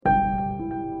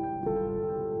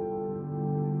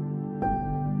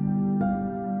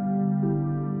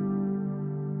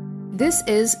This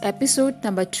is episode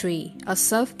number 3, a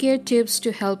self-care tips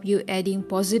to help you adding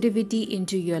positivity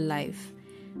into your life.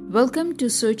 Welcome to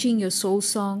Searching Your Soul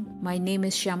Song. My name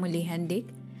is Shamuli Hendik,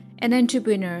 an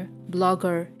entrepreneur,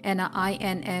 blogger, and an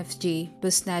INFJ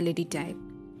personality type.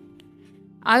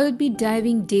 I will be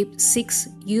diving deep 6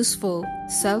 useful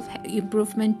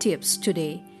self-improvement tips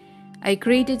today. I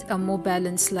created a more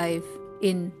balanced life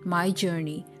in my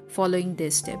journey following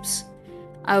these tips.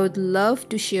 I would love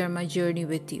to share my journey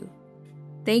with you.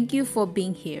 Thank you for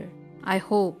being here. I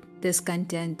hope this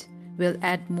content will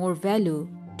add more value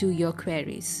to your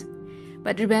queries.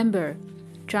 But remember,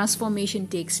 transformation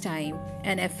takes time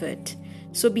and effort,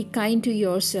 so be kind to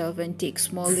yourself and take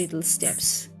small little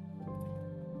steps.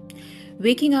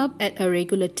 Waking up at a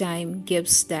regular time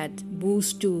gives that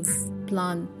boost to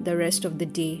plan the rest of the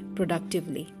day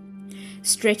productively.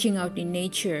 Stretching out in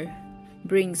nature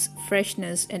brings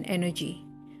freshness and energy.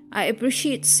 I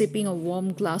appreciate sipping a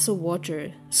warm glass of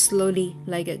water slowly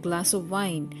like a glass of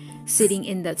wine, sitting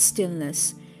in that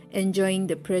stillness, enjoying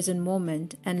the present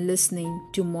moment and listening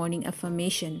to morning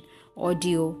affirmation,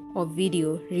 audio or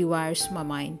video rewires my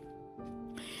mind.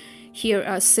 Here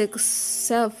are 6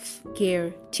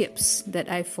 self-care tips that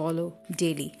I follow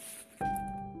daily.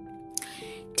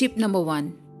 Tip number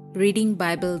 1, reading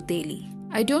Bible daily.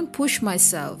 I don't push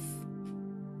myself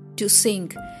to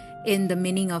sink in the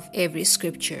meaning of every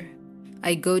scripture.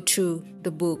 I go through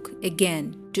the book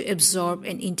again to absorb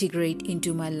and integrate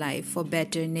into my life for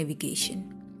better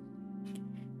navigation.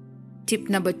 Tip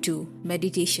number 2,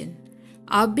 meditation.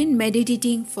 I've been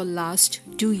meditating for last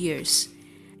 2 years.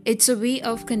 It's a way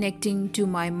of connecting to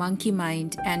my monkey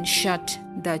mind and shut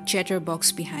the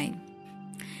chatterbox behind.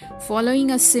 Following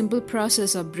a simple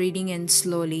process of breathing in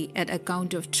slowly at a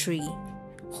count of 3,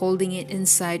 holding it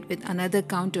inside with another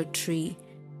count of 3,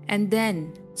 and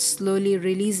then slowly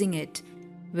releasing it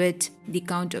with the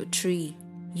count of 3.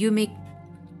 You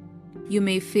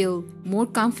may feel more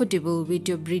comfortable with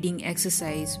your breathing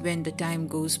exercise when the time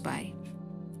goes by.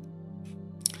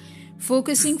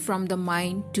 Focusing from the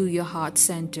mind to your heart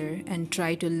center and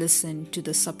try to listen to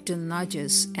the subtle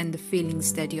nudges and the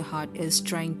feelings that your heart is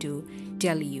trying to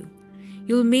tell you.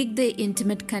 You'll make the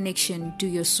intimate connection to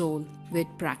your soul with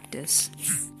practice.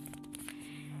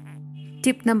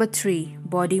 Tip number 3,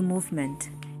 body movement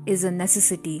is a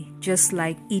necessity just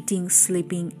like eating,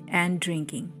 sleeping, and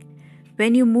drinking.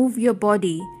 When you move your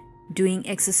body, doing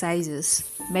exercises,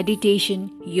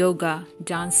 meditation, yoga,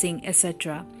 dancing,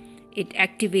 etc., it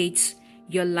activates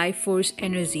your life force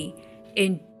energy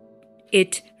and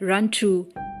it runs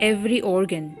through every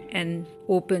organ and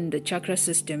open the chakra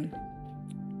system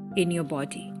in your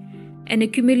body. An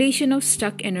accumulation of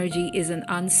stuck energy is an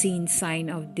unseen sign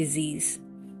of disease.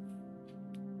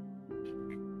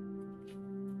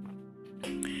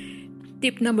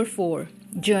 Tip number 4,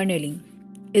 journaling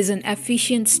is an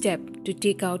efficient step to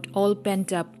take out all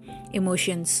pent-up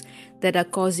emotions that are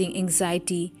causing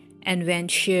anxiety and when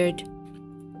shared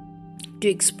to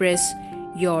express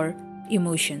your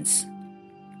emotions.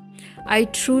 I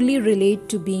truly relate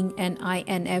to being an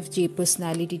INFJ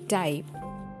personality type.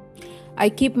 I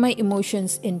keep my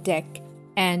emotions intact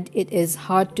and it is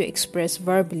hard to express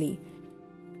verbally.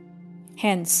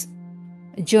 Hence,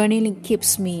 journaling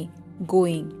keeps me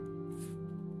going.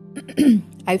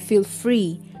 I feel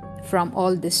free from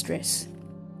all distress.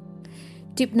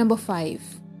 Tip number 5.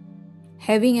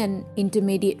 Having an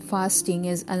intermediate fasting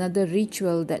is another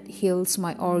ritual that heals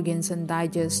my organs and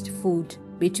digests food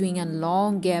between a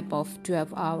long gap of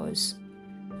 12 hours.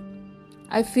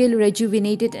 I feel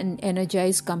rejuvenated and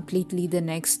energized completely the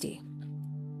next day.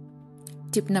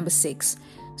 Tip number 6.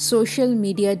 Social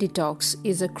media detox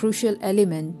is a crucial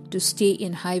element to stay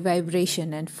in high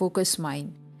vibration and focused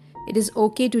mind. It is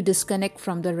okay to disconnect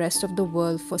from the rest of the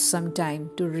world for some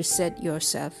time to reset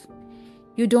yourself.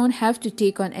 You don't have to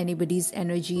take on anybody's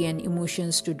energy and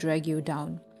emotions to drag you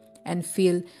down and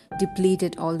feel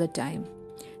depleted all the time.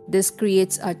 This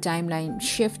creates a timeline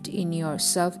shift in your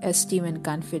self-esteem and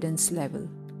confidence level.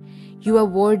 You are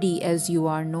worthy as you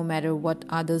are no matter what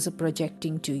others are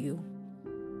projecting to you.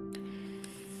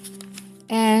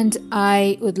 And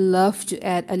I would love to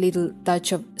add a little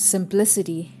touch of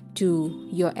simplicity to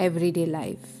your everyday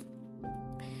life.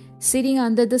 Sitting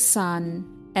under the sun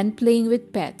and playing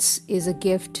with pets is a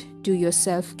gift to your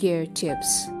self-care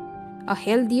tips. A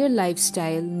healthier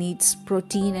lifestyle needs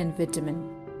protein and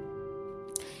vitamin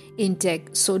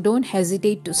intake, so don't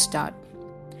hesitate to start.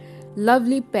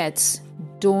 Lovely pets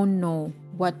don't know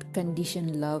what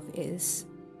conditioned love is.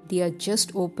 They are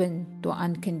just open to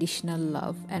unconditional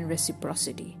love and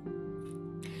reciprocity.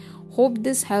 Hope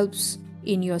this helps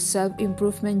in your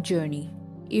self-improvement journey.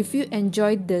 If you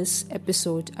enjoyed this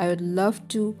episode, I would love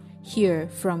to hear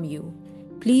from you.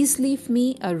 Please leave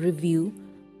me a review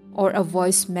or a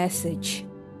voice message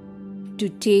to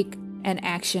take an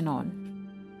action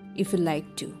on if you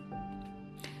like to.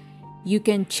 You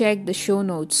can check the show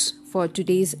notes for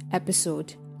today's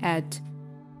episode at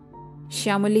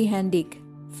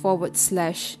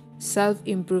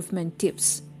shamalihendik/self-improvement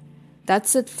tips.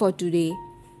 That's it for today.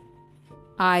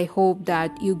 I hope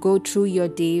that you go through your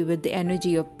day with the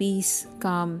energy of peace,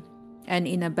 calm, and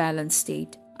in a balanced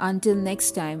state. Until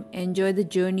next time, enjoy the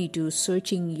journey to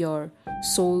searching your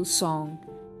soul song.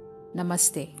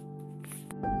 Namaste.